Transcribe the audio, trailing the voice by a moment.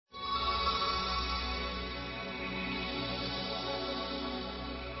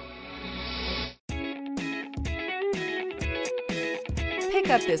Pick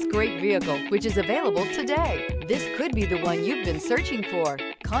up this great vehicle, which is available today. This could be the one you've been searching for.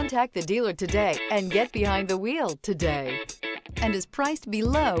 Contact the dealer today and get behind the wheel today. And is priced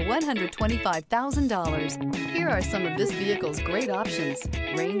below $125,000. Here are some of this vehicle's great options: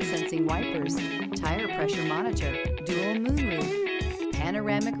 rain sensing wipers, tire pressure monitor, dual moonroof,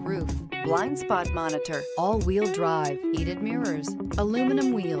 panoramic roof, blind spot monitor, all-wheel drive, heated mirrors,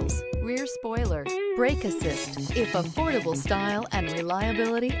 aluminum wheels, rear spoiler, brake assist. If affordable style and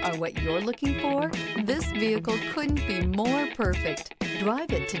reliability are what you're looking for, this vehicle couldn't be more perfect.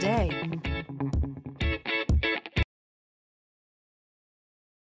 Drive it today.